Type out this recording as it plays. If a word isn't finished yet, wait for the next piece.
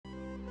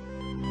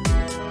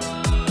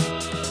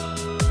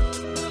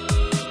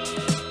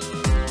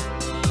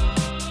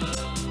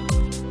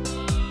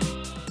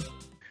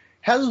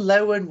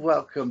Hello and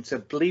welcome to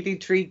Bleeding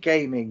Tree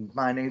Gaming.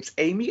 My name's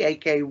Amy,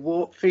 aka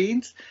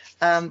Warpfiend,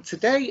 and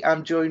today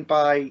I'm joined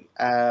by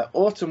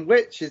Autumn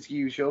Witch as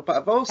usual, but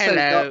I've also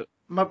got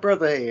my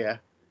brother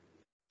here.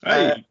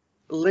 Hey.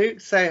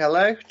 Luke, say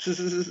hello.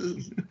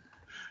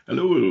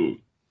 Hello.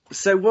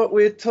 So what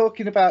we're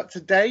talking about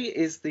today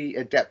is the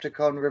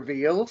Adepticon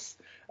reveals.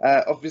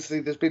 Obviously,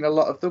 there's been a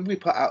lot of them. We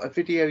put out a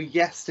video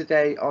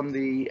yesterday on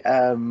the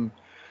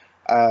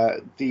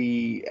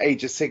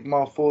Age of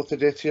Sigmar 4th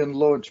edition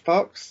launch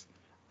box,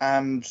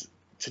 and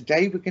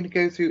today we're going to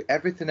go through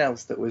everything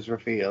else that was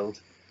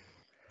revealed.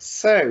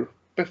 So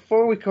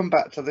before we come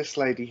back to this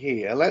lady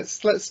here, let's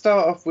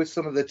start off with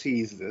some of the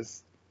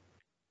teasers.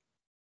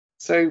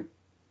 So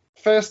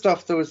first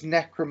off, there was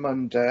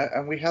Necromunda,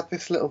 and we had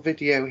this little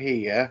video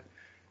here,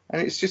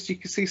 and it's just, you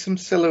can see some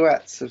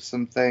silhouettes of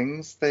some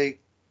things. They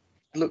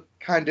look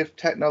kind of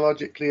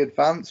technologically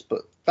advanced,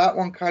 but that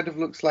one kind of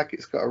looks like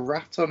it's got a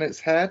rat on its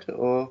head,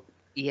 or...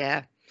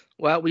 Yeah,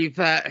 well, we've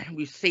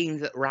seen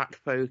that rat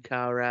folk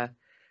are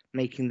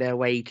making their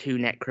way to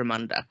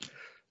Necromunda.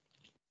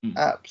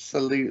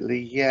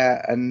 Absolutely,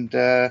 yeah, and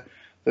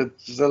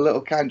there's a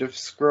little kind of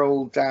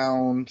scroll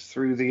down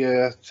through the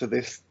earth to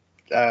this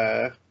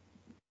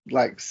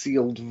like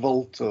sealed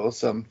vault or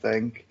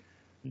something.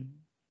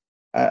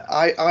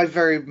 I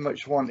very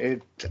much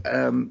wanted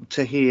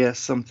to hear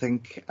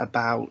something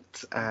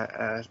about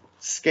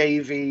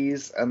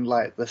scabies and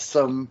like the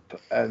sump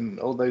and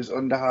all those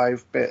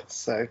underhive bits,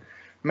 so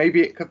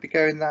maybe it could be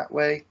going that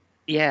way.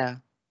 Yeah.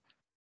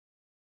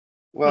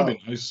 Well,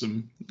 that'd be nice,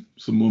 some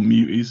more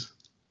muties.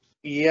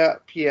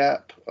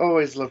 Yep.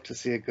 Always love to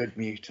see a good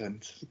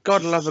mutant.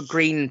 Gotta love a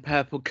green and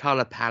purple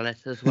colour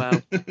palette as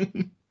well.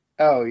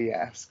 Oh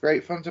yes,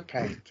 great fun to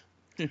paint.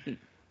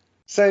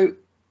 So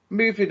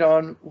moving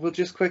on, we'll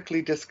just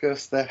quickly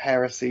discuss the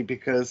heresy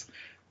because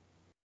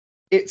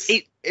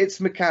it's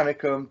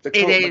Mechanicum, the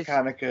Cult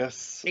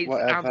Mechanicus, it's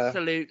whatever.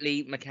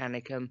 Absolutely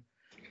Mechanicum.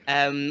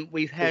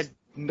 We've heard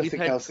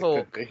nothing else talk.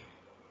 It could be.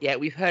 Yeah,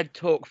 we've heard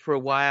talk for a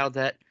while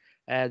that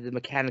the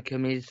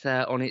Mechanicum is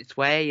on its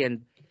way,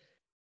 and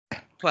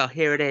well,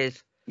 here it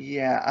is.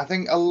 Yeah, I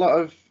think a lot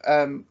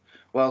of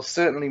well,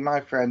 certainly my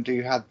friend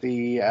who had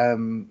the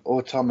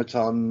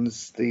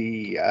automatons,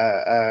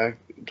 the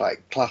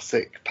like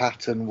classic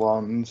pattern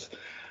ones,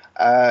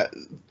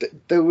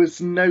 there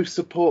was no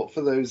support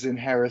for those in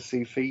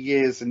Heresy for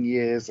years and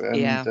years,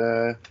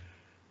 and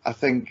I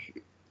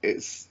think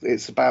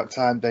it's about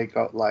time they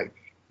got like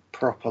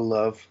proper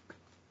love.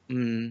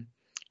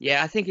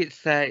 Yeah, I think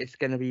it's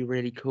going to be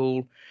really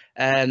cool,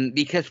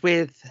 because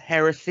with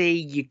Heresy,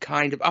 you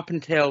kind of, up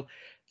until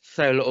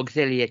Solar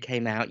Auxilia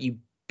came out, you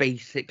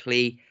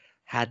basically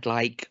had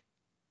like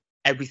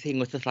everything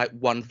was just like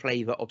one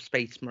flavor of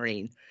Space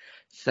Marine.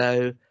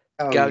 So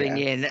going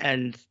in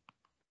and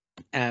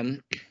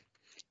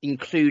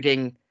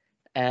including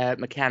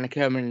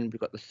Mechanicum, and we've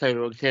got the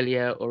Solar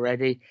Auxilia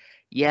already.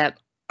 Yeah,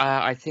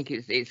 I think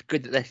it's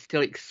good that they're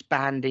still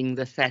expanding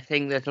the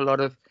setting. There's a lot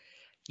of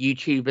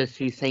YouTubers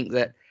who think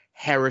that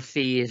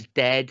Heresy is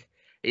dead.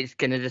 It's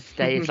going to just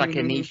stay. It's like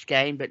a niche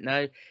game, but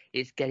no,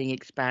 it's getting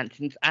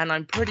expansions. And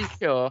I'm pretty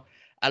sure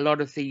a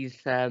lot of these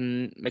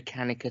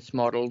Mechanicus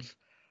models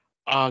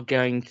are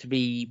going to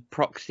be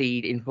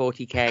proxied in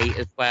 40k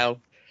as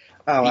well.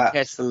 Oh,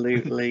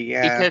 absolutely,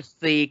 yeah. Because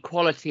the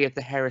quality of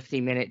the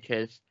Heresy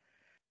miniatures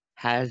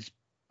has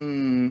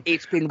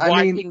it's been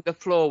wiping the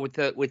floor with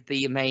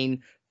the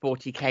main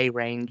 40k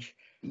range.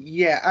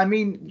 Yeah, I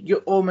mean, you're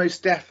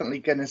almost definitely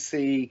going to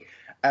see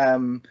a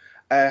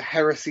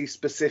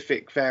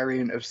Heresy-specific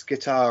variant of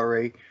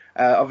Skitarii.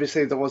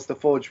 Obviously, there was the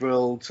Forge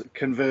World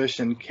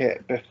conversion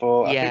kit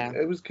before. Yeah. I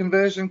think it was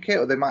conversion kit,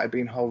 or there might have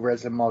been whole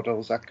resin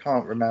models. I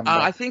can't remember.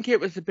 I think it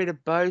was a bit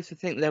of both. I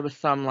think there were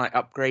some like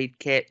upgrade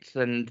kits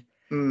and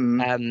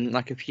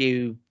like a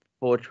few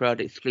Forge World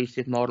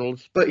exclusive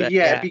models. But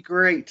yeah, it'd be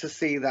great to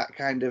see that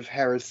kind of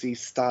Heresy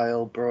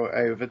style brought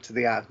over to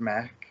the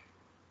AdMech.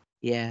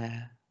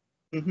 Yeah.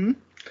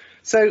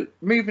 So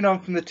moving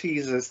on from the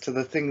teasers to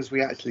the things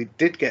we actually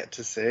did get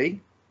to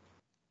see.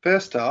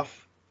 First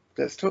off,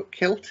 let's talk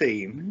Kill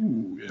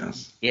Team. Ooh,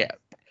 yes. Yeah.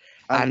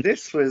 And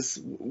this was,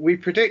 we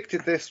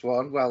predicted this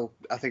one. Well,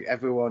 I think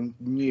everyone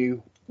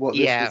knew what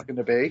this was going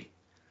to be.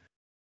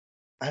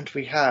 And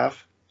we have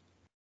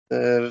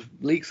the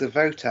Leagues of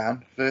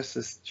Votann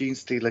versus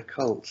Genestealer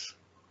Cults.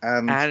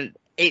 And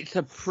it's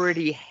a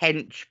pretty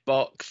hench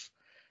box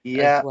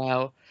as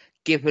well,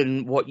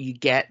 given what you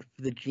get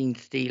for the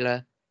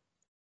Genestealer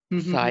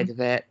side of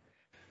it.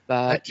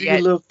 But I do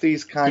love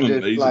these kind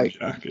of like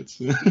jackets.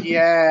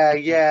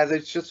 yeah,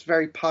 there's just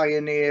very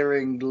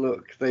pioneering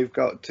look they've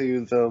got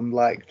to them.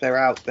 Like they're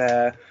out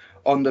there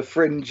on the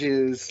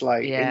fringes,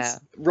 like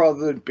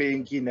rather than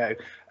being, you know,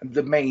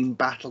 the main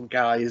battle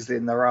guys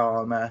in their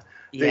armor.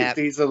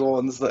 These are the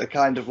ones that are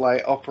kind of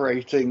like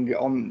operating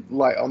on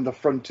the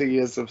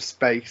frontiers of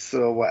space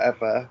or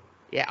whatever.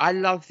 Yeah, I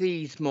love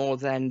these more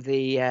than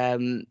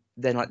the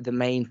than like the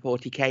main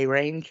 40k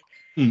range.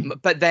 Hmm.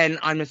 But then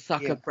I'm a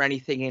sucker Yeah. for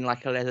anything in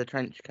like a leather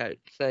trench coat.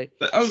 So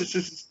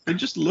They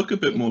just look a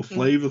bit more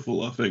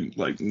flavorful, I think.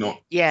 Like not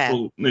yeah,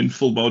 in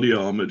full body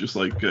armor, just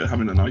like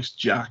having a nice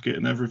jacket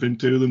and everything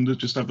to them. To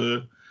just have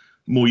a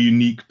more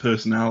unique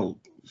personnel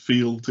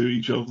feel to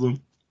each of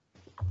them.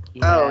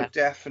 Oh, yeah,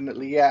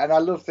 definitely, yeah. And I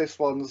love this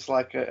one's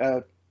like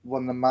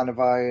one of the Man of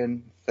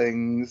Iron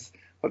things.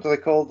 What do they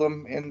call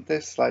them in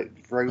this? Like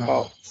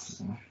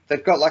robots.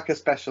 They've got like a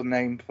special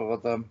name for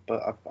them,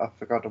 but I've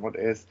forgotten what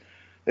it is.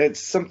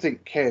 It's something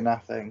kin, I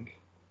think.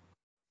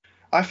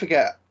 I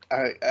forget.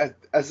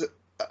 As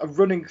a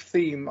running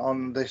theme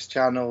on this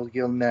channel,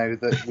 you'll know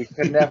that we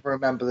can never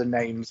remember the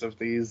names of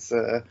these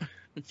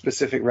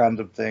specific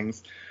random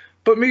things.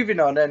 But moving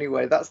on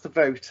anyway, that's the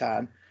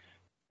Votan.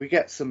 We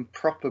get some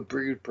proper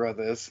Brood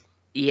Brothers.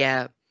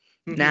 yeah.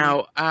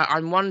 Now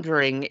I'm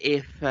wondering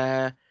if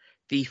the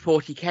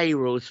 40k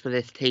rules for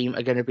this team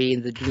are going to be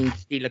in the Gene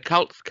Stealer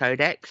Cults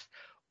Codex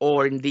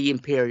or in the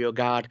Imperial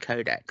Guard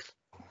Codex.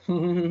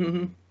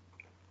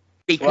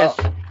 Because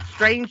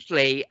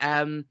strangely,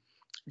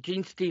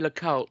 Gene Stealer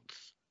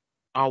Cults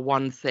are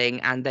one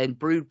thing, and then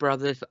Brood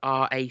Brothers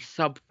are a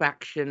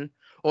sub-faction,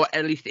 or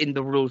at least in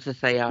the rules as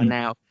they are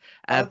now.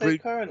 Are they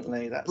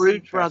currently? That's Brood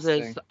interesting.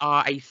 Brothers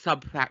are a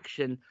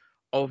sub-faction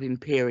of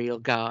Imperial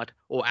Guard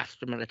or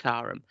Astra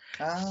Militarum.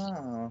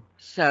 Oh.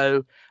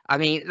 So, I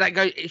mean,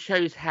 it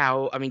shows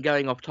how, I mean,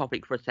 going off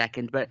topic for a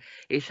second, but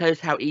it shows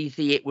how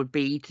easy it would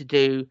be to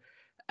do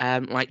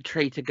like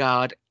Traitor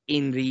Guard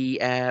in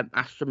the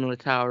Astra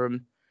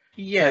Militarum.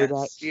 Yes,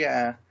 Codex.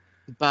 yeah.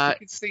 But you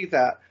can see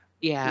that.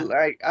 yeah,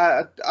 Like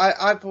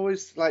I've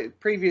always like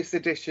previous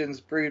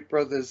editions, Brood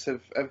Brothers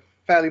have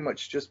fairly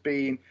much just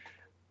been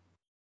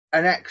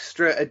an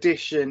extra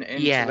addition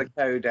into the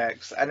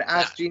codex, and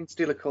as Gene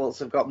Stealer Cults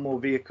have got more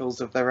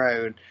vehicles of their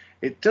own,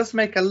 it does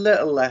make a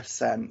little less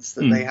sense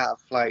that they have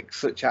like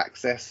such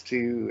access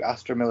to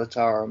Astra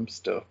Militarum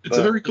stuff. It's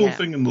a very cool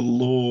thing in the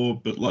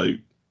lore, but like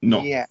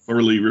not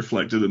thoroughly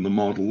reflected in the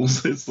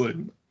models. It's like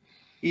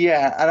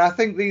yeah, and I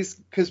think these,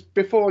 because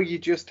before you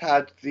just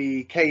had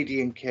the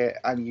Cadian kit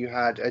and you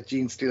had a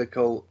Gene Stealer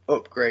Cult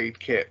upgrade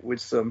kit with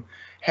some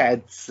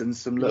heads and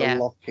some little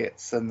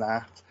lockets and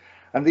that.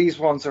 And these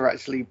ones are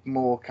actually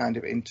more kind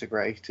of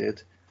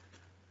integrated.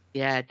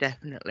 Yeah,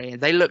 definitely.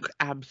 They look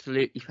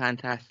absolutely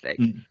fantastic.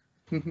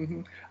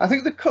 I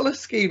think the colour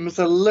scheme is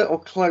a little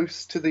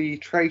close to the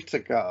Traitor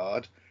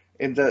Guard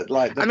in the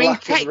like the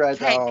black and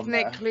red armour.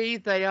 Technically,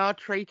 they are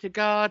Traitor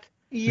Guard.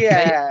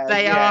 Yeah,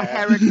 they are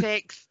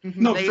heretics.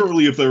 Not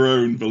thoroughly of their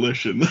own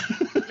volition.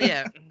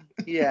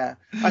 Yeah.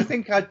 I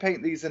think I'd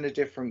paint these in a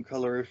different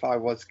colour if I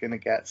was going to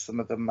get some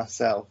of them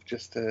myself,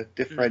 just to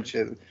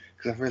differentiate them,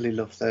 because I really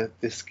love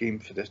this scheme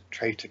for the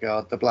Traitor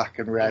Guard. The black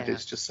and red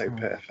is just so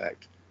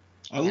perfect.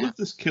 I love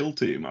this kill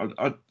team.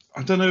 I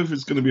don't know if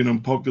it's going to be an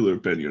unpopular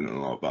opinion or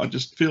not, but I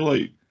just feel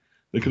like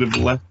they could have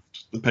left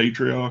the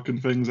Patriarch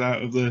and things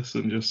out of this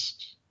and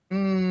just...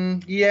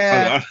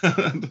 yeah.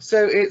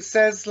 So it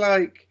says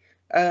like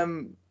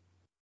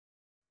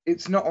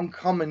it's not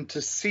uncommon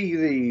to see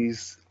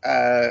these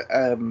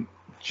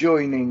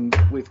joining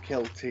with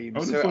kill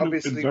teams. So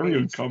obviously it's very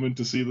uncommon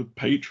to see the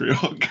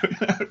Patriarch going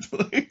out.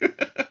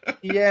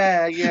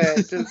 Yeah,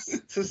 it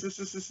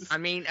does. I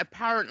mean,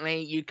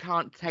 apparently you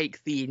can't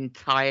take the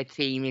entire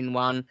team in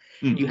one.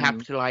 You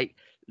have to like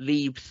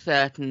leave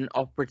certain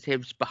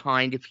operatives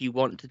behind if you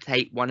want to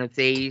take one of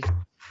these.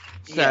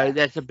 So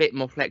there's a bit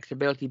more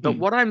flexibility. But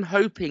what I'm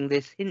hoping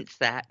this hints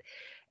at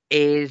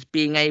is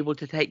being able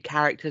to take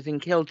characters in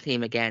kill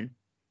team again.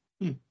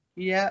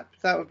 Yeah,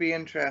 that would be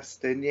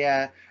interesting.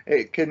 Yeah,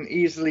 it can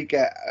easily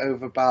get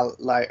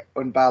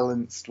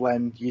unbalanced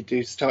when you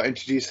do start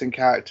introducing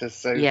characters.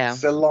 So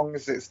long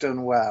as it's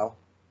done well.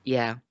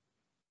 Yeah.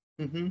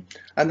 And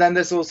then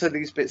there's also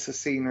these bits of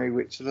scenery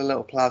which are the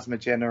little plasma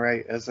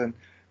generators, and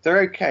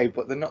they're okay,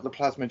 but they're not the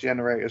plasma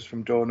generators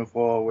from Dawn of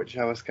War, which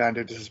I was kind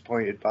of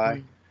disappointed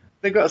by.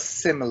 They've got a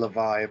similar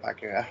vibe, I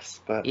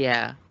guess, but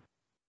yeah.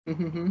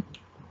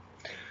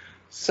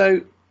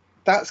 So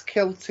that's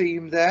kill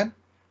team then.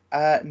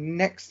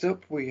 Next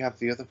up, we have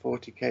the other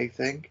 40k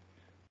thing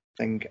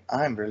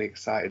I'm really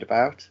excited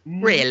about.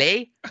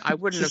 Really? I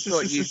wouldn't have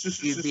thought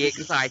you'd be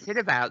excited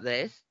about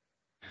this.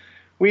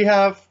 We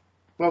have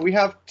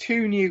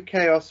two new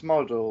Chaos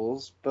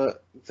models,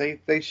 but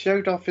they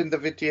showed off in the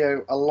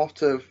video a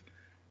lot of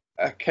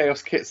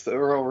Chaos kits that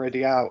are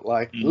already out.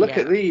 Like, look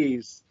at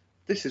these.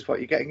 This is what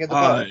you're getting in the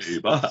box.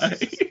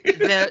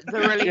 The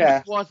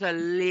release was a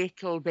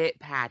little bit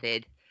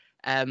padded.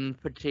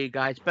 For two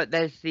guys, but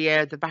there's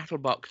the battle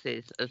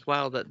boxes as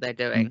well that they're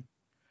doing.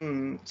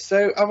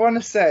 So I want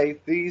to say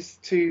these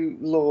two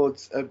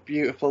lords are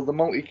beautiful. The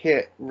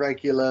multi-kit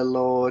regular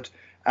lord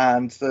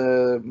and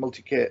the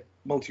multi-kit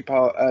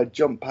multi-part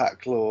jump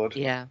pack lord.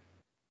 Yeah,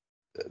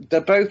 they're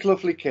both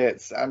lovely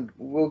kits, and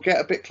we'll get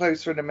a bit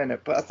closer in a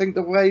minute. But I think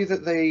the way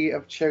that they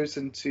have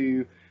chosen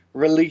to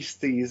release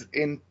these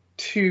in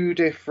two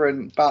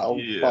different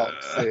battle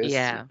boxes, I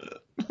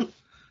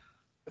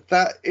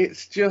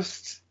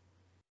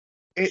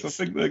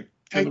think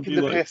gonna taking be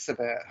the like, piss a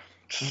bit.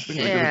 I think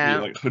they're gonna Yeah.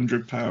 be like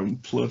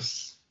 £100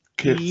 plus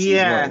kits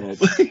Yeah, as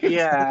well. aren't they?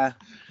 yeah.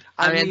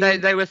 I mean,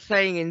 they were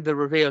saying in the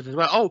reveals as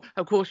well. Oh,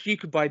 of course, you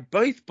could buy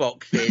both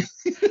boxes.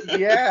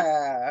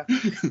 Yeah.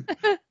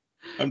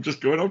 I'm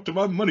just going up to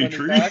my money Money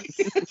tree. bags.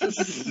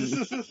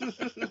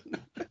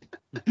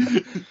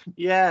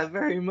 Yeah,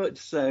 very much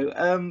so.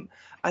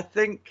 I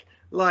think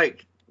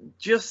like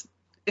just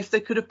if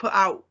they could have put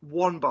out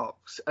one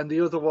box and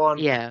the other one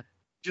Yeah.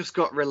 just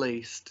got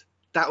released,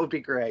 that would be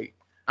great.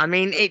 I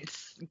mean,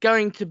 it's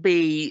going to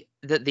be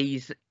that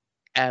these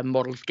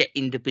models get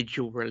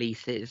individual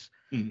releases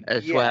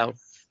as Yes, well.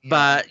 yeah.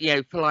 But, you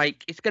know, for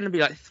like, it's going to be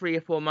like 3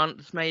 or 4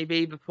 months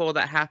maybe before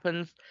that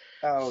happens.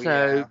 Oh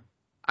So, yeah.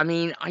 I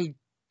mean, I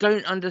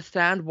don't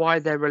understand why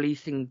they're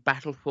releasing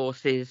battle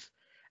forces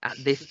at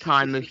this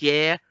time of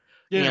year.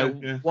 You Yeah,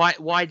 know, yeah.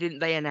 why didn't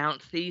they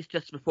announce these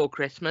just before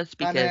Christmas?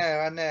 Because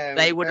I know.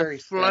 they would Very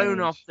have flown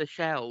strange. off the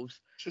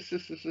shelves.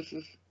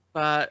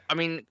 But I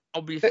mean,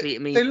 obviously,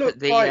 it means They that look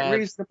the quite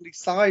reasonably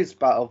sized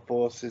battle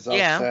forces, I'd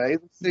Yeah. say.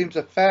 It seems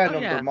a fair Oh,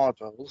 number yeah. of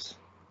models.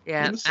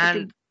 yeah, When the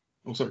second...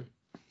 Oh, sorry.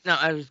 no,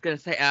 I was going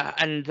to say,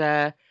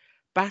 and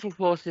battle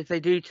forces, they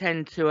do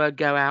tend to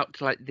go out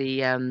to like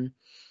the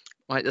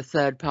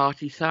third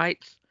party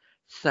sites.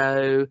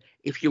 So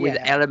if you're with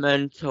Yeah.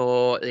 Element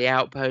or the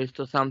Outpost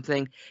or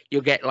something,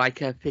 you'll get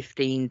like a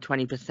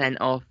 15-20%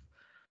 off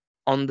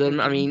on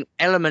them. I Mhm. mean,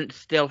 Element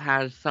still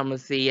has some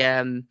of the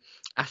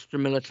Astra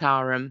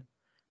Militarum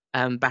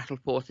battle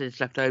forces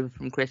left over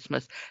from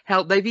Christmas.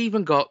 Hell, they've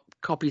even got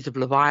copies of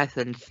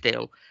Leviathan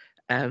still.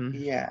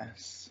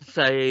 Yes.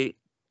 So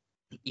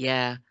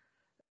yeah,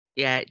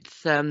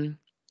 it's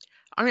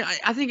I mean,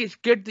 I think it's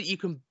good that you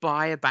can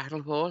buy a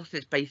battle force.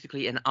 It's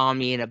basically an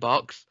army in a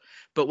box.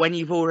 But when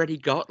you've already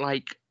got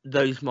like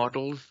those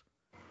models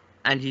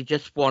and you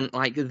just want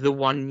like the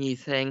one new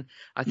thing,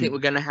 I think we're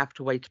going to have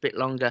to wait a bit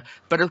longer.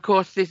 But of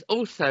course, this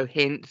also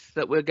hints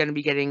that we're going to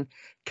be getting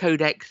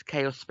Codex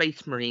Chaos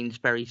Space Marines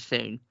very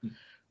soon.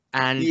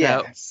 And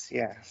yes.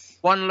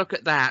 one look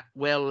at that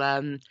will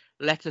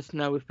let us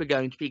know if we're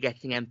going to be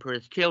getting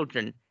Emperor's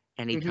Children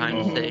anytime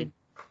Oh. soon.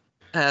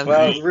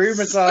 Well,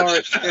 rumours are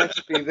it's going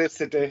to be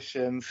this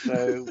edition,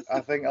 so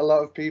I think a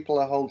lot of people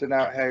are holding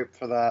out hope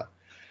for that.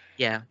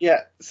 Yeah.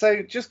 Yeah,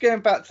 so just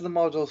going back to the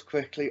models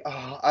quickly.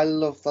 Oh, I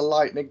love the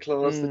lightning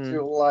claws, the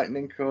dual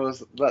lightning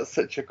claws. That's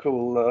such a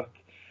cool look.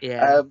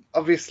 Yeah.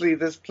 Obviously,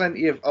 there's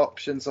plenty of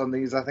options on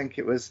these. I think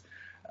it was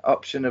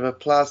option of a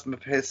plasma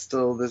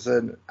pistol. There's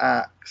an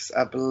axe,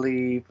 I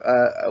believe.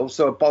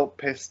 Also a bolt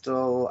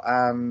pistol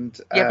and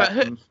Yeah,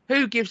 but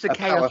who gives a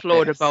Chaos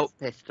Lord a bolt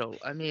pistol?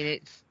 I mean,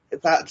 it's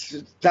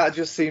that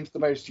just seems the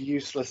most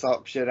useless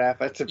option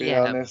ever. To be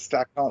honest,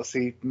 I can't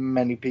see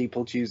many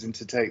people choosing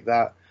to take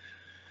that.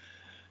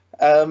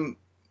 The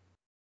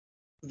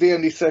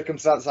only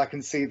circumstance I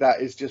can see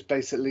that is just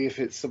basically if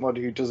it's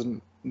somebody who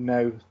doesn't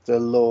know the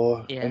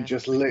lore and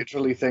just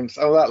literally thinks,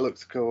 "Oh, that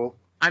looks cool."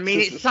 I mean,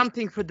 it's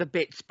something for the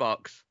bits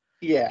box.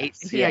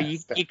 Yes,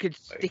 you could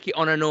stick it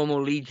on a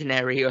normal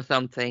legionary or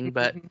something,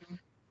 but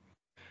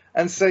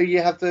and so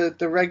you have the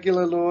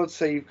regular lords.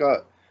 So you've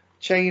got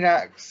chain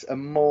axe, a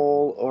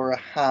maul, or a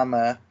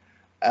hammer,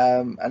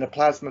 and a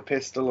plasma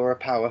pistol or a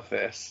power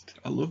fist.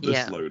 I love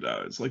this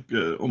loadout. It's like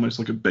almost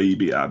like a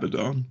baby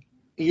Abaddon.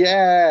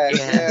 Yeah,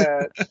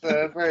 it's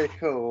very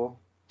cool.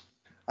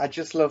 I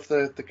just love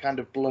the kind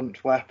of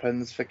blunt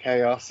weapons for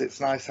Chaos. It's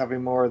nice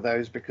having more of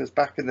those because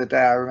back in the day,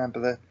 I remember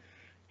the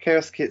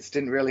Chaos kits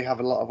didn't really have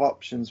a lot of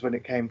options when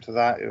it came to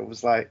that. It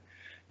was like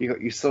you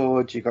got your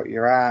sword, you got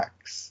your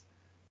axe,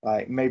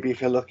 like maybe if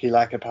you're lucky,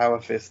 like a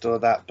power fist or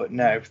that. But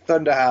no,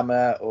 thunder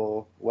hammer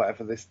or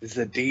whatever. This is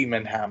a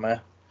demon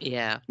hammer.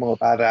 Yeah, more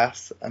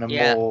badass and a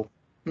maul.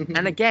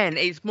 And again,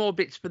 it's more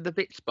bits for the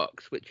bits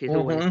box, which is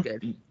always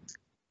good.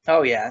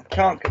 Oh yeah,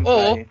 can't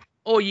complain.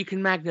 Or you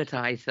can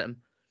magnetize them.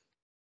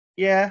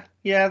 Yeah,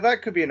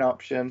 that could be an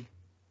option.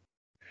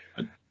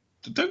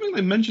 I don't think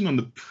they mentioned on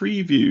the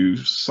preview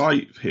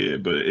site here,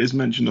 but it is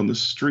mentioned on the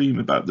stream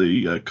about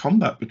the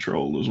combat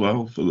patrol as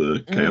well for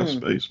the Chaos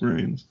Space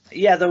Marines.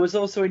 Yeah, there was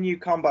also a new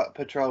combat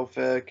patrol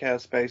for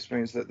Chaos Space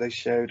Marines that they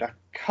showed. I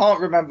can't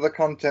remember the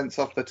contents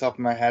off the top of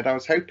my head. I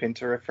was hoping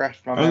to refresh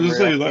my memory. I was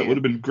going to say that would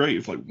have been great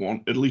if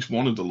at least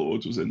one of the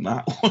lords was in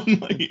that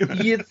one.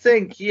 You'd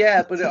think,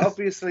 yeah, but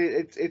obviously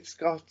it's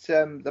got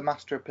the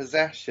Master of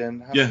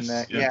Possession,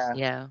 hasn't it? Yes.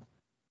 Yeah.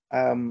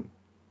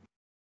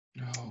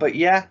 But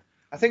yeah,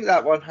 I think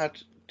that one had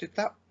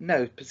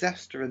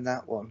Possessor in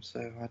that one.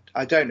 So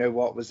I don't know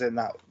what was in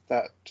that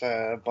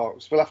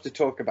box. We'll have to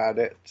talk about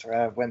it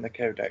when the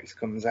Codex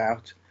comes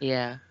out.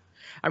 Yeah.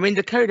 I mean,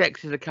 the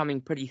codexes are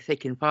coming pretty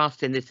thick and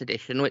fast in this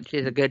edition, which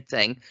is a good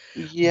thing.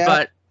 Yeah.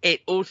 But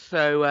it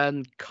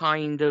also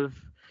kind of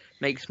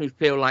makes me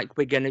feel like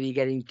we're going to be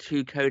getting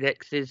 2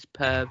 codexes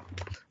per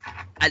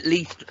at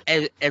least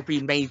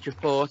every major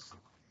force.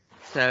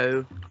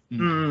 So,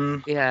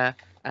 yeah.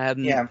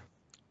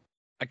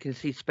 I can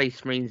see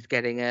Space Marines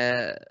getting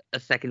a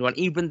second one,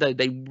 even though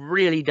they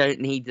really don't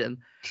need them.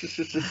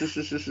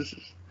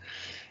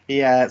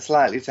 Yeah, it's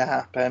likely to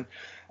happen.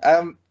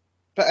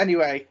 But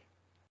anyway,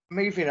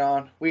 moving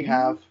on, we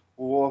have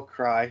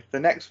Warcry. The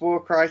next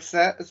Warcry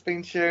set has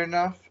been shown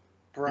off.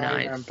 Briar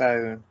and Nice.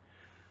 Bone.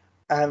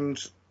 And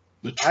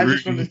The I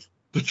just tree. wanted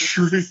The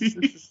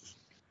tree.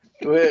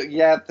 well,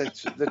 yeah,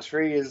 the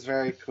tree is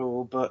very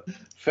cool. But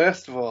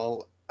first of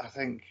all, I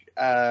think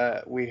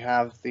we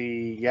have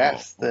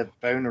the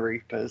Bone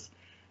Reapers.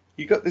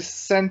 You got this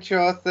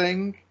Centaur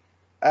thing.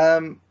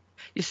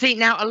 You see,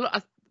 now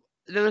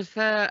there was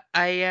a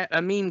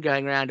meme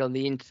going around on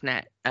the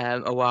internet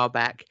a while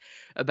back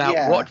about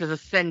Yeah. what does a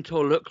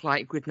centaur look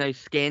like with no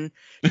skin,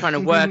 trying to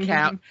work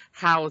out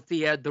how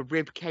the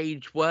rib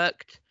cage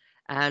worked,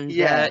 and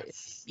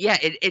Yes.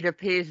 it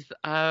appears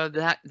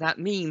that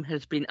meme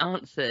has been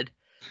answered.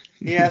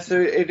 Yeah, so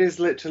it is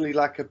literally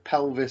like a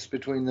pelvis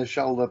between the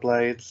shoulder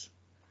blades.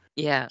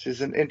 Yeah, Which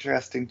is an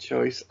interesting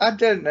choice. I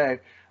don't know,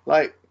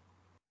 like,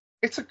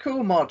 it's a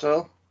cool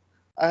model.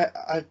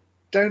 I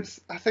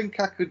think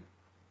I could.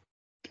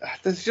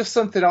 There's just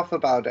something off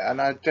about it, and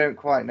I don't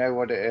quite know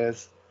what it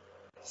is.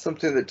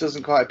 Something that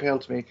doesn't quite appeal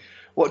to me.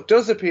 What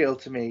does appeal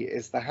to me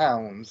is the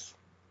hounds.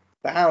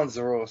 The hounds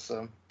are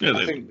awesome. Yeah,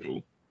 they look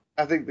cool.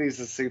 I think these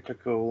are super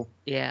cool.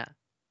 yeah.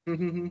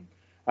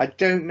 I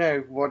don't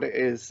know what it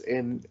is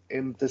in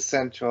the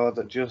Centaur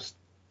that just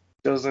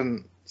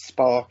doesn't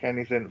spark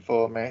anything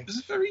for me. It's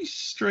a very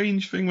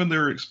strange thing when they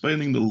were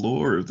explaining the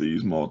lore of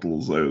these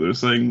models, though. They're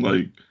saying,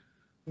 like,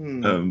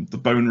 the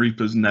Bone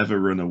Reapers never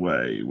run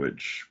away,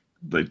 which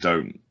they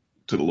don't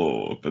to the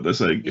lore, but they're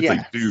saying if they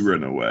do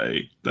run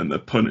away, then they're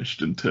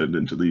punished and turned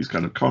into these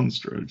kind of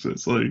constructs.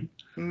 It's like...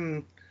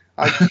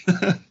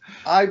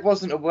 I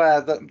wasn't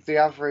aware that the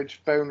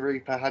average Bone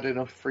Reaper had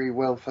enough free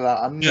will for that.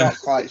 I'm not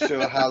quite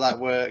sure how that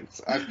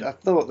works. I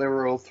thought they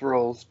were all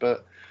thralls,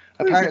 but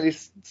apparently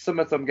some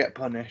of them get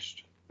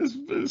punished.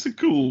 It's a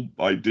cool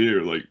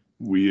idea, like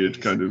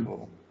weird kind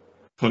of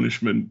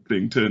punishment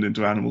being turned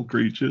into animal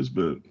creatures,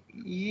 but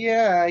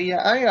yeah,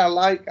 I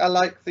like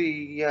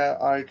the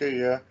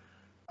idea,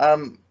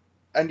 and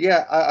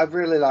yeah, I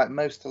really like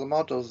most of the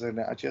models in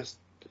it.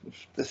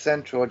 The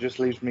Centaur just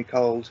leaves me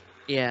cold.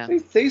 Yeah,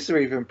 these are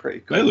even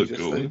pretty cool. They look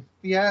cool.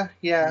 Yeah.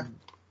 They're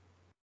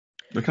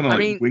kind of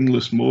like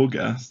wingless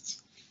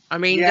Morghasts. I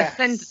mean,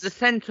 the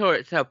Centaur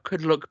itself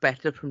could look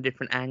better from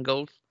different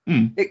angles.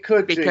 It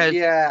could do,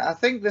 yeah. I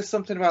think there's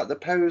something about the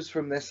pose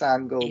from this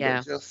angle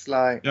that just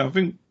like... Yeah, I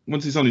think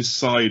once he's on his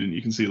side and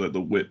you can see like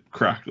the whip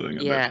crackling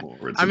a bit more.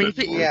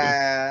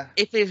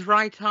 If his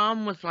right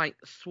arm was like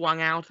swung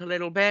out a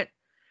little bit,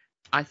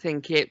 I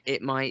think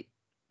it might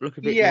look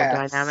a bit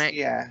more dynamic.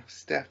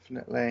 Yes,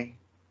 definitely.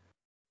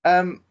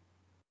 What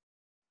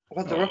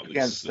they're up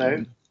against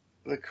though,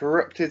 the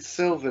corrupted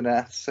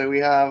Sylvaneth. So we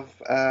have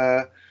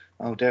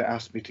don't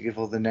ask me to give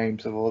all the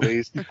names of all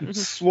these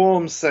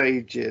swarm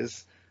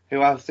sages who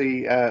have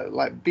the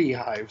like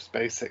beehives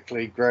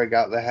basically growing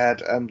out the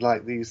head and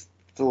like these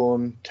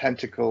thorn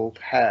tentacled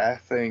hair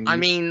things. I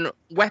mean,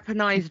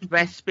 weaponized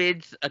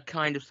Vespids are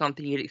kind of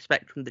something you'd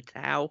expect from the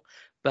Tau,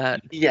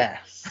 but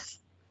yes,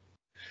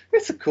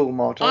 it's a cool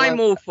model. I'm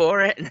all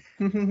for it.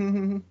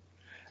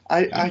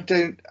 I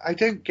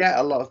don't get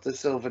a lot of the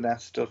Sylvaneth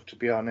stuff, to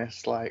be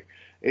honest. Like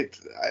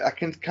I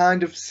can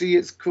kind of see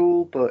it's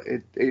cool, but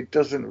it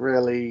doesn't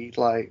really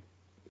like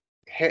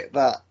hit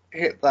that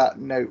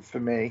note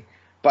for me.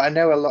 But I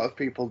know a lot of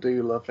people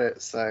do love it,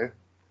 so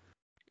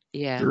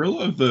yeah. There are a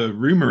lot of the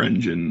rumor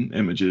engine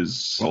images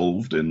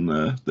solved in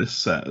this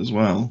set as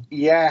well.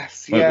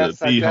 Yes, like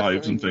the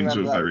beehives and things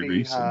were very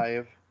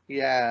recent.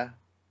 Yeah.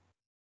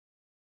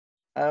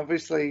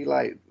 Obviously,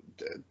 like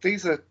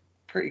these are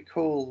pretty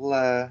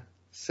cool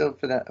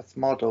Sylvaneth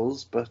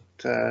models, but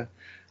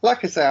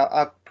like I say,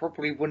 I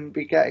probably wouldn't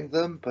be getting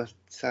them, but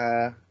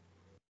to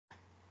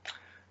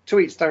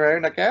each their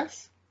own, I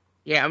guess.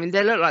 Yeah, I mean,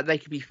 they look like they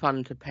could be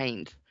fun to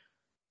paint.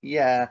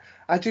 Yeah,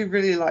 I do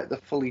really like the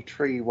fully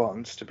tree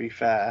ones, to be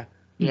fair.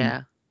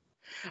 Yeah.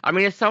 I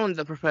mean, as someone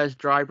that prefers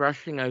dry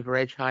brushing over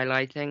edge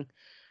highlighting,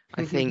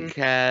 I think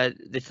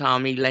this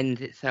army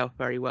lends itself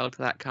very well to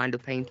that kind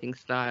of painting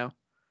style.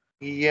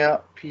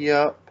 Yep.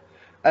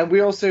 And we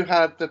also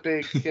had the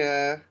big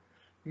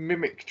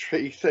mimic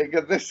tree thing,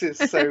 and this is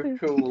so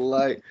cool.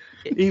 Like,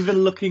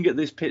 even looking at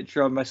this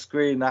picture on my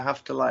screen, I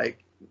have to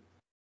like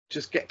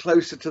just get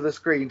closer to the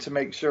screen to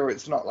make sure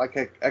it's not like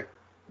a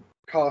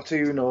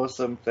cartoon or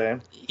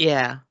something.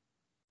 Yeah.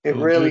 It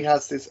really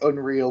has this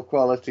unreal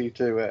quality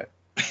to it.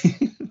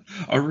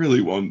 I really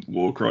want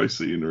Warcry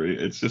scenery.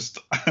 It's just,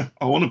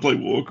 I want to play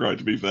Warcry,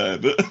 to be fair,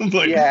 but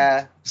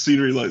like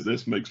scenery like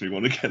this makes me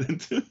want to get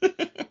into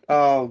it.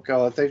 Oh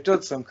god, they've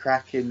done some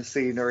cracking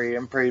scenery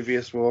in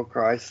previous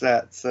Warcry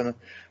sets, and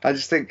I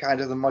just think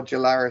kind of the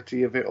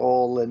modularity of it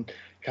all and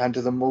kind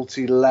of the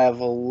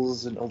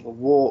multi-levels and all the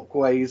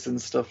walkways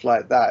and stuff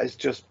like that has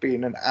just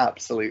been an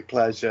absolute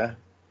pleasure.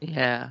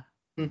 Yeah.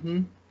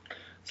 So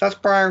that's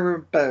Briar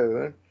and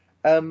Bone.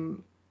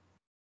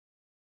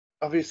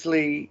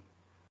 Obviously,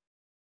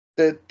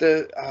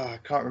 I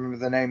can't remember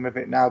the name of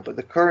it now, but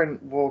the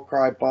current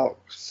Warcry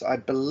box, I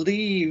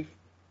believe,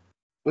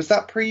 Was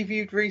that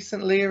previewed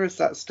recently, or is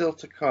that still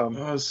to come?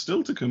 Oh, it's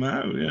still to come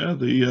out, yeah.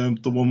 The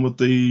one with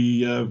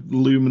the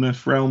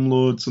Lumineth Realm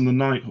Lords and the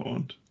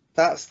Nighthaunt.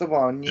 That's the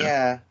one,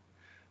 yeah.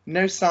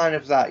 No sign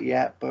of that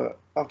yet, but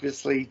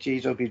obviously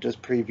GW does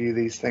preview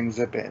these things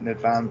a bit in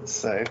advance,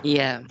 so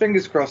Yeah.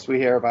 fingers crossed we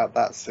hear about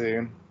that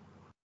soon.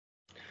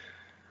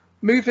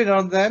 Moving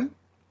on then,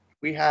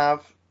 we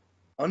have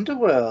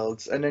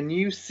Underworlds and a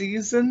new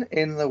season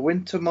in the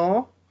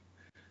Wintermoor.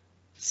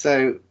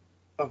 So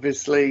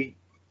obviously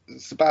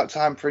it's about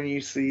time for a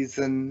new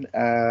season.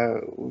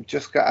 We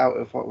just got out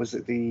of, what was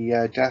it,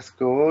 the Death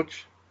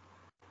Gorge,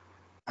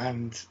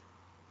 and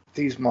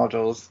these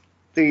models.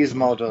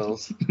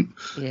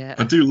 Yeah.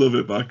 I do love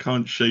it, but I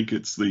can't shake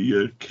it's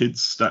the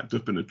kids stacked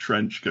up in a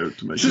trench coat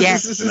to make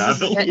Yes. it an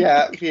adult.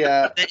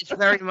 Yeah. It's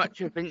very much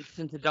a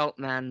Vincent Adult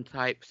Man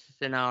type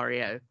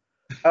scenario.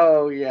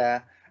 Oh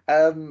yeah.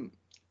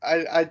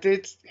 I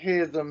did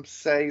hear them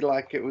say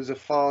like it was a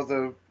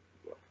father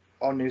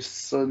on his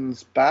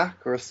son's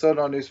back or a son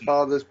on his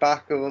father's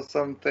back or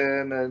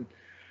something, and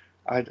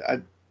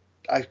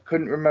I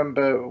couldn't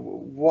remember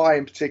why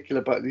in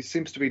particular, but he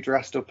seems to be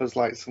dressed up as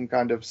like some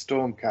kind of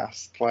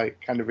Stormcast,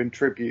 like kind of in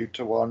tribute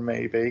to one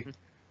maybe.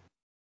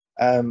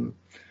 And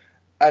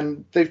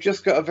they've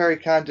just got a very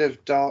kind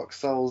of Dark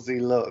Soulsy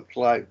look,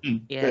 like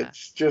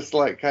it's just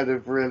like kind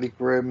of really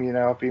grim. You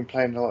know, I've been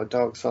playing a lot of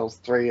Dark Souls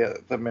 3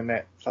 at the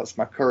minute. That's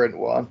my current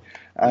one,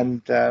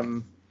 and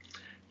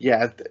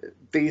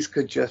these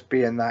could just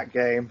be in that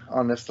game,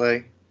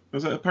 honestly.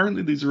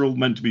 Apparently these are all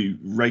meant to be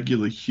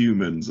regular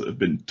humans that have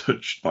been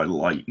touched by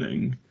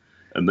lightning,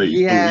 and they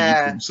believe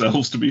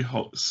themselves to be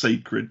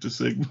sacred to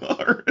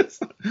Sigmar.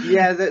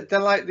 Yeah, they're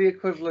like the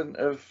equivalent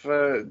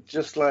of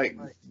just like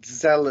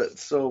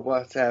Zealots or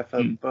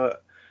whatever,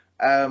 but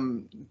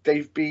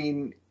they've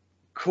been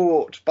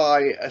caught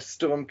by a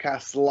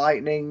Stormcast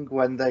lightning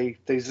when they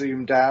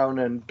zoom down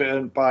and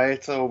burnt by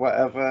it or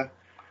whatever.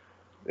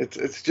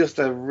 It's just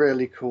a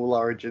really cool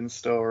origin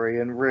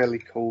story and really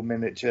cool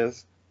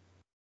miniatures.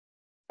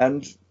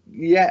 And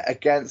yeah,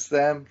 against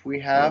them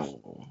we have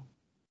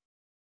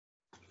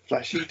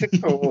Flesh Eater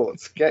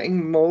Courts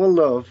getting more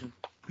love.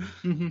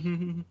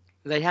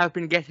 They have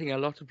been getting a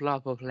lot of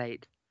love of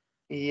late.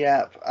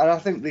 Yeah, and I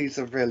think these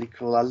are really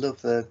cool. I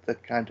love the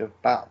kind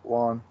of bat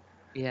one.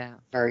 Yeah.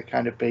 Very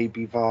kind of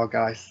baby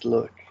Vargeist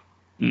look.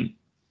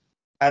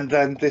 And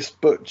then this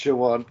butcher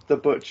one. The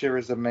butcher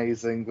is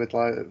amazing with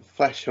like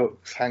flesh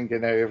hooks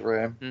hanging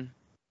over him.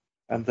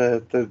 And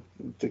the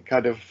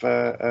kind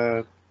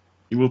of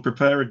you will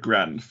prepare a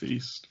grand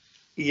feast.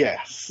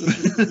 Yes.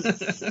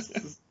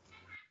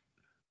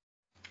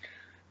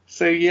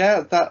 So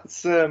yeah,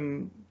 that's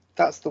the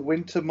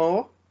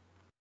Wintermoor.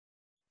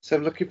 So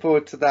I'm looking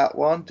forward to that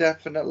one,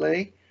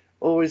 definitely.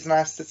 Always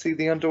nice to see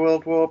the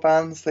Underworld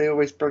warbands. They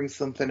always bring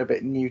something a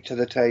bit new to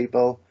the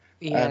table.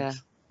 Yeah.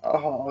 And,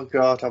 oh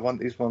god, I want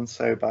these ones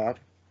so bad.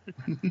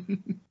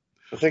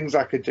 The things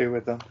I could do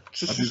with them.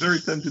 I'd be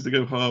very tempted to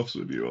go halves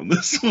with you on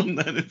this one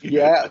then. If you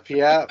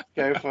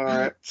Go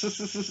for it.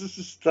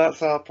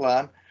 That's our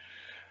plan.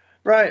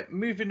 Right,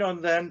 moving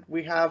on then,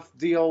 we have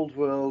the Old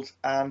World,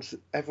 and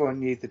everyone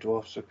knew the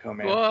dwarfs were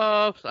coming.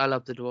 Dwarfs! I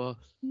love the dwarfs.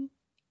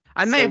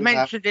 I may have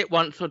mentioned it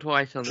once or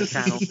twice on the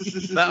channel,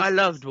 but I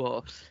love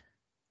dwarfs.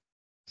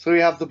 So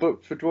we have the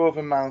book for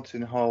Dwarven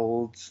Mountain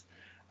Holds,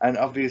 and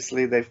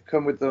obviously they've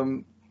come with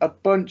them. A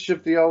bunch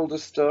of the older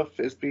stuff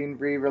is being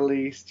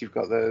re-released. You've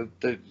got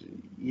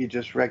your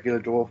just regular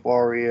dwarf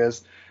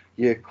warriors,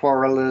 your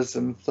quarrelers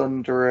and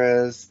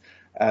thunderers,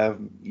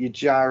 your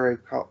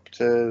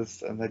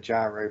gyrocopters and the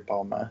gyro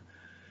bomber,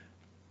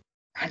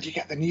 and you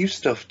get the new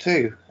stuff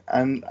too.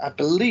 And I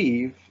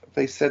believe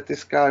they said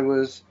this guy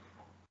was.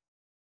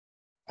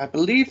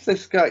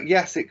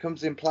 Yes, it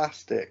comes in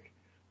plastic.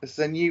 There's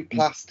a new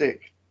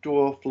plastic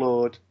dwarf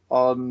lord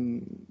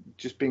on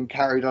just being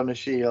carried on a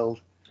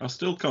shield. I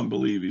still can't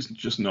believe he's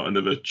just not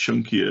another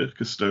chunkier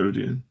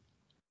custodian.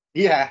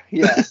 Yeah.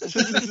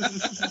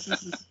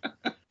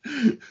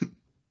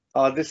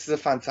 Oh, this is a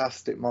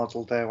fantastic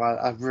model, though.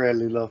 I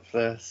really love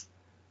this.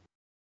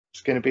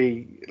 It's going to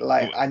be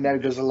like, I know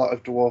there's a lot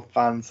of dwarf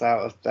fans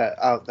out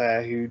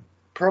there who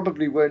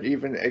probably weren't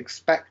even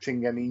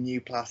expecting any new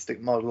plastic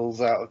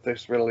models out of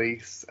this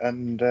release,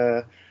 and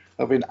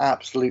have been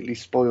absolutely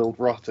spoiled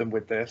rotten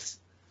with this.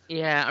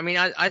 Yeah, I mean,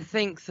 I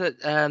think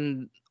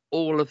that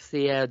all of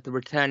the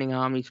returning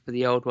armies for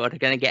the Old World are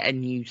going to get a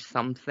new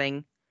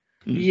something.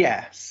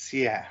 Yes.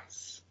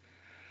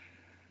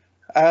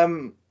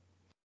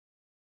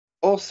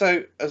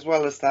 Also, as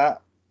well as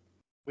that,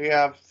 we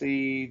have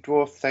the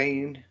Dwarf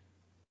Thane.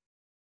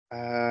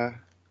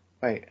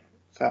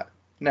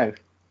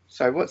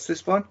 Sorry, what's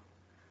this one?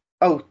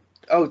 Oh,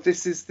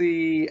 this is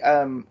the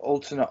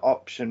alternate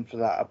option for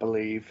that, I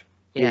believe.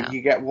 Yeah.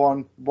 You get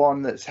one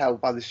that's held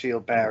by the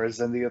shield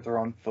bearers and the other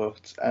on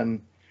foot.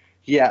 And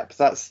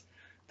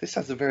this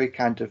has a very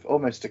kind of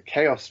almost a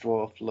chaos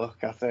dwarf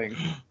look, I think.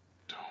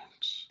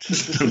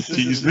 Don't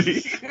tease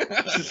me.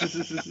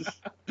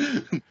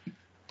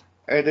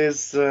 It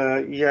is,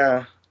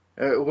 it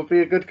will be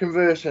a good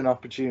conversion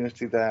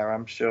opportunity there,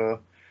 I'm sure.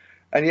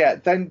 And yeah,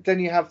 then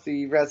you have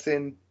the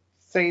resin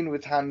Thane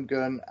with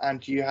handgun,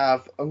 and you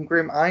have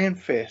Ungrim Iron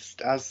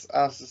Fist as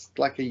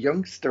like a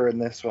youngster in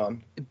this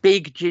one.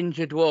 Big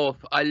ginger dwarf.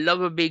 I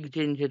love a big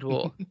ginger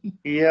dwarf.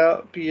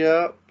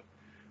 Yep.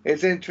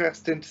 It's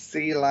interesting to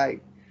see,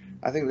 like,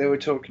 I think they were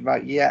talking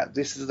about,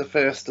 this is the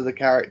first of the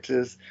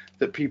characters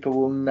that people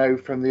will know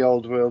from the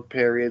old world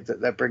period that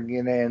they're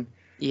bringing in.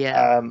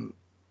 Yeah.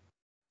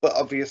 But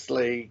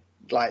obviously,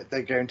 like,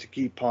 they're going to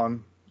keep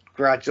on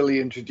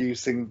gradually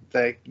introducing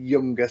their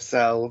younger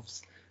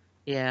selves.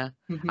 Yeah.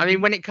 I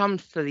mean, when it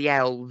comes to the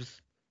elves,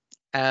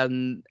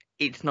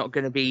 it's not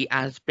going to be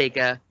as big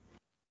a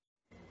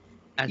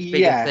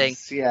thing.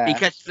 Yeah.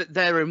 Because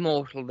they're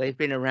immortal. They've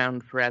been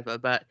around forever.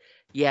 But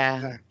yeah.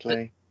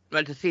 Exactly.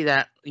 But to see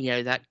that,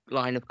 that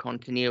line of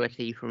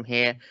continuity from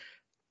here,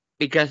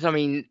 because, I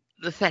mean,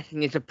 the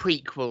setting is a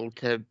prequel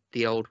to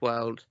the old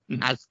world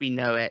as we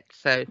know it.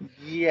 So,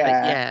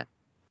 yeah.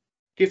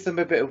 Gives them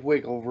a bit of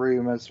wiggle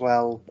room as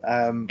well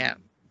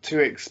to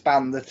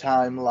expand the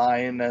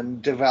timeline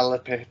and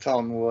develop it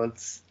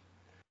onwards.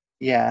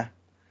 Yeah.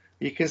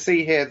 You can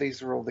see here,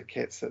 these are all the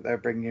kits that they're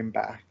bringing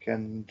back.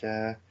 And,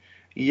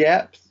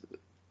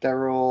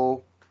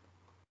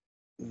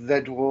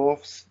 they're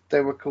dwarfs. They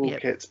were cool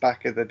kits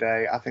back in the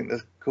day. I think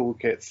they're cool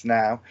kits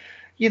now.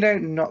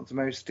 Not the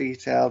most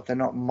detailed. They're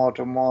not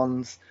modern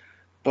ones.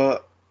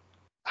 But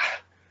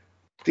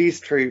these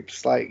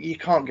troops, like, you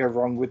can't go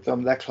wrong with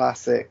them. They're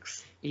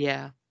classics.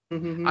 Yeah.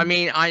 I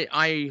mean,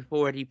 I've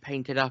already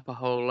painted up a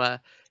whole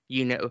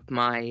unit of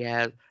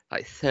my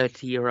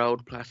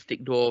 30-year-old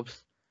plastic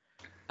dwarves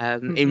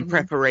in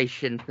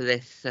preparation for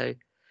this. So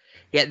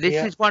yeah,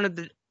 this is one of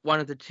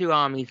the two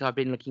armies I've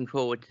been looking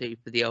forward to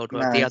for the old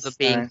world. Nice, the other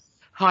being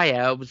high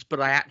elves, but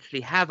I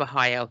actually have a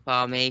high elf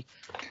army.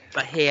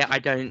 But here I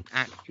don't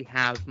actually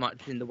have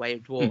much in the way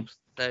of dwarves.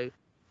 So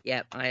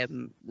yeah, I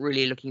am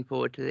really looking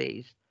forward to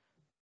these.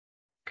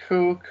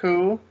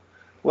 Cool.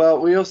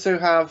 Well, we also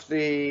have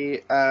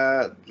the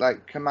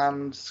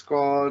command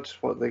squad,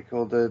 what they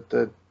call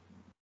the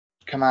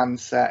command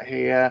set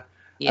here,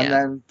 and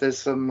then there's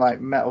some like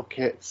metal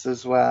kits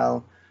as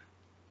well,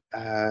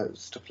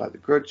 stuff like the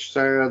grudge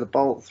thrower, the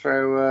bolt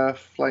thrower,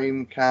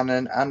 flame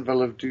cannon,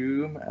 anvil of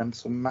doom, and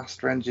some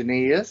master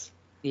engineers.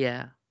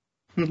 Yeah.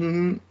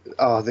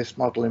 Oh, this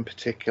model in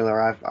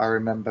particular, I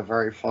remember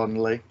very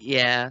fondly.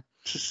 Yeah.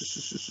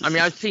 I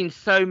mean, I've seen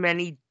so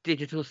many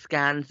digital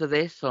scans of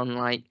this on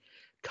like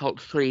Cult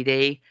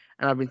 3D,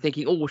 and I've been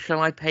thinking,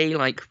 shall I pay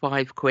like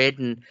 £5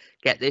 and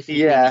get this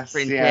and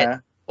print it,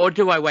 or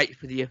do I wait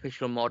for the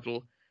official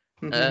model?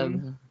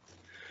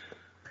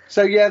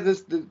 So yeah,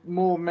 there's the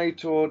more made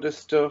to order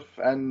stuff,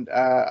 and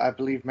I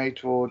believe made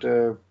to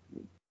order.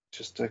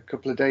 Just a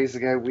couple of days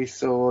ago, we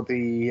saw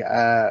the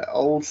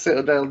old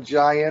Citadel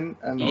Giant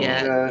and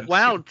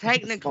well,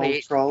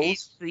 technically,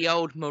 it's the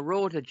old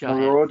Marauder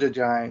Giant. Marauder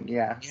Giant,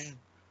 yes.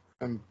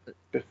 And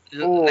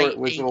before it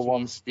was all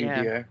one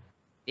studio.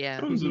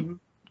 Yeah. There was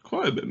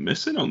quite a bit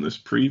missing on this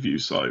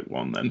preview site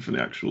one then from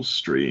the actual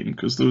stream,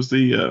 because there was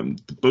the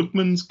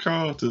Bugman's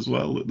cart as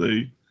well that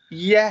they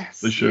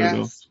showed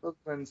off.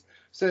 Bugman's.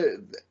 So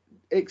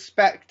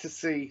expect to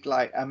see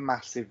like a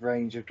massive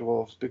range of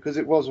dwarfs, because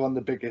it was one of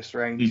the biggest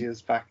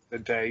ranges back in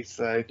the day.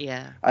 So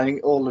I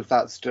think all of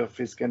that stuff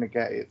is going to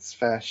get its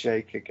fair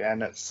shake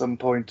again at some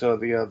point or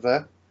the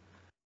other.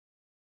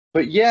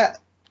 But yeah,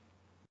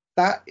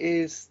 that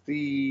is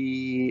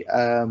the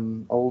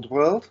old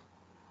world.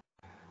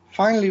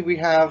 Finally, we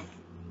have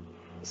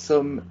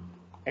some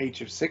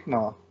Age of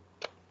Sigmar,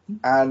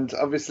 and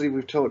obviously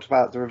we've talked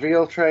about the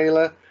reveal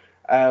trailer,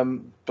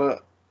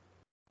 but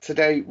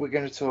today we're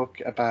going to talk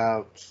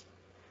about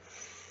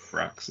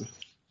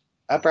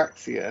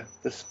Abraxia,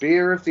 the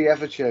Spear of the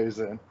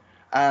Everchosen,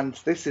 and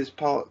this is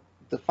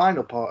the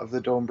final part of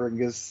the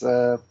Dawnbringers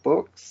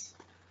books.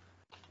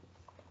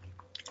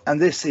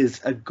 And this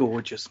is a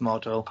gorgeous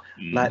model.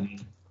 Like,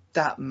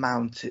 that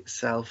mount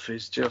itself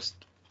is just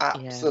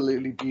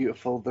absolutely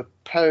beautiful. The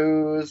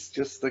pose,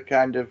 just the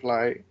kind of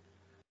like,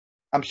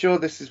 I'm sure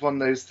this is one of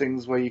those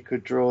things where you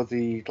could draw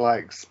the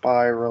like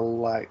spiral,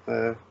 like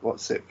the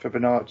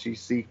Fibonacci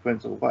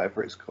sequence or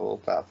whatever it's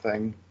called, that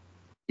thing,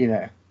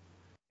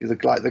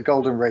 like the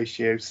golden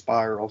ratio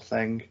spiral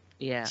thing.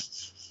 Yeah.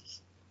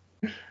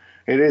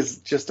 It is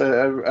just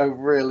a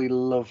really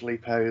lovely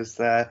pose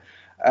there,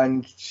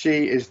 and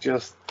she is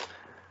just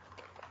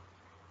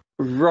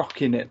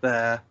rocking it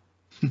there.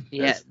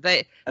 Yeah,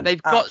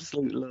 they've got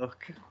absolute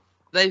look.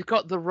 They've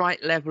got the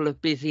right level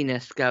of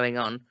busyness going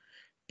on,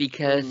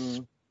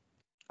 because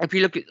if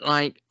you look at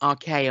like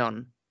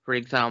Archaon, for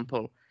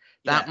example,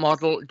 that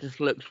model just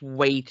looks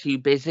way too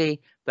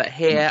busy. But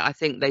here, I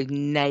think they've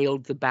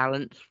nailed the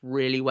balance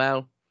really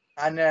well.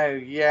 I know,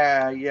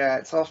 yeah.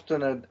 It's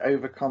often an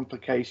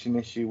overcomplication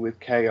issue with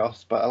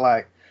Chaos, but I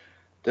like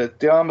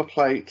the armor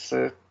plates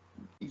are,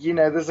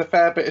 there's a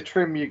fair bit of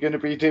trim you're going to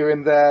be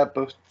doing there,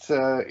 but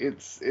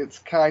it's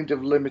kind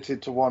of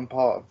limited to one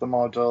part of the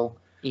model.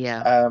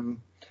 Yeah.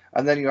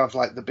 And then you have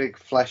like the big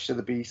flesh of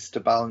the beast to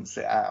balance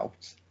it out.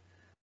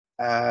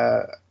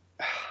 God,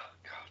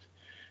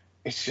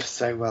 It's just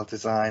so well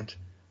designed.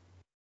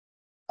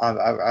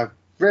 I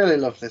really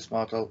love this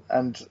model,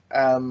 and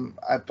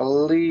I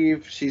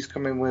believe she's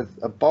coming with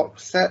a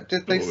box set.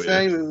 Did they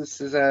say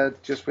this is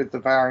just with the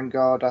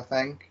Vanguard? I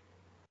think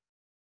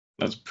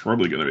that's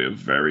probably going to be a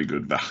very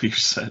good value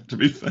set, to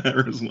be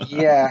fair, as well.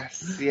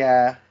 Yes,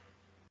 yeah.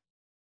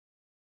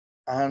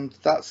 And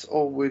that's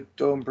all with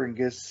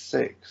Dawnbringers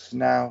 6.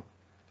 Now,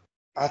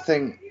 I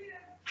think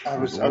I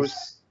was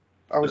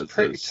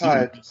pretty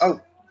tired.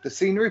 Oh, the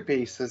scenery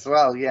piece as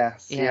well.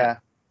 Yes, yeah.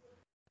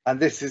 And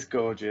this is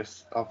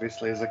gorgeous.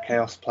 Obviously, as a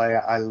Chaos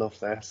player, I love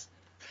this.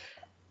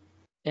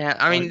 Yeah,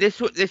 I mean, this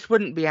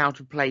wouldn't be out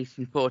of place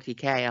in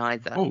 40k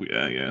either. Oh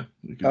yeah.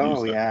 You can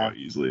use that quite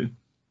easily.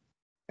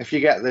 If you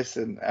get this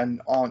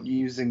and aren't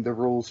using the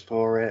rules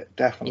for it,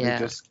 definitely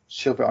just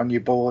shove it on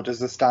your board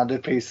as a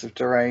standard piece of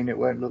terrain. It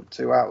won't look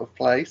too out of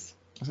place.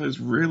 So it's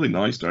really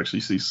nice to actually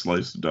see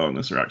Slaves of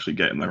Darkness are actually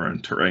getting their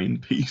own terrain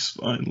piece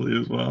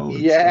finally as well.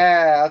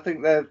 Yeah, I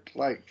think they're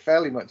like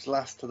fairly much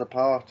last to the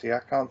party. I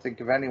can't think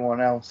of anyone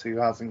else who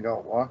hasn't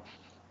got one.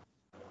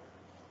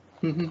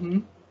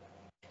 And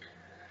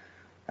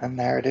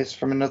there it is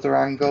from another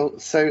angle.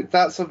 So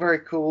that's a very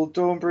cool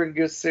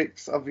Dawnbringer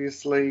 6.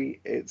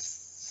 Obviously,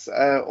 it's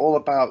all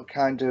about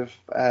kind of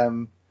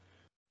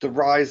the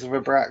rise of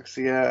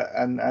Abraxia,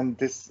 and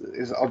this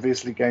is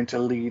obviously going to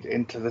lead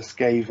into the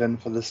Skaven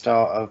for the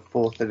start of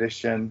 4th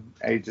edition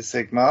Age of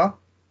Sigmar.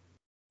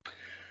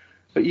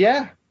 But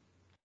yeah,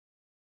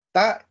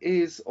 that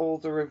is all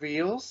the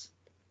reveals.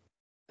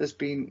 There's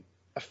been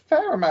a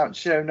fair amount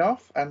shown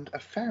off and a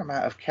fair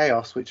amount of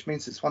chaos, which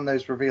means it's one of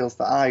those reveals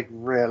that I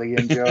really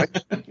enjoy.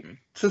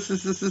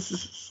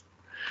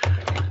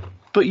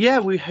 But yeah,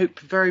 we hope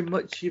very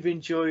much you've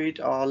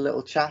enjoyed our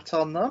little chat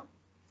on them.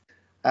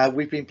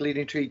 We've been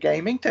Bleeding Tree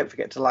Gaming. Don't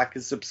forget to like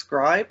and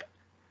subscribe.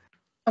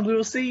 And we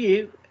will see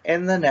you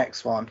in the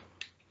next one.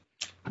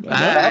 Bye.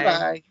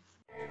 Bye-bye.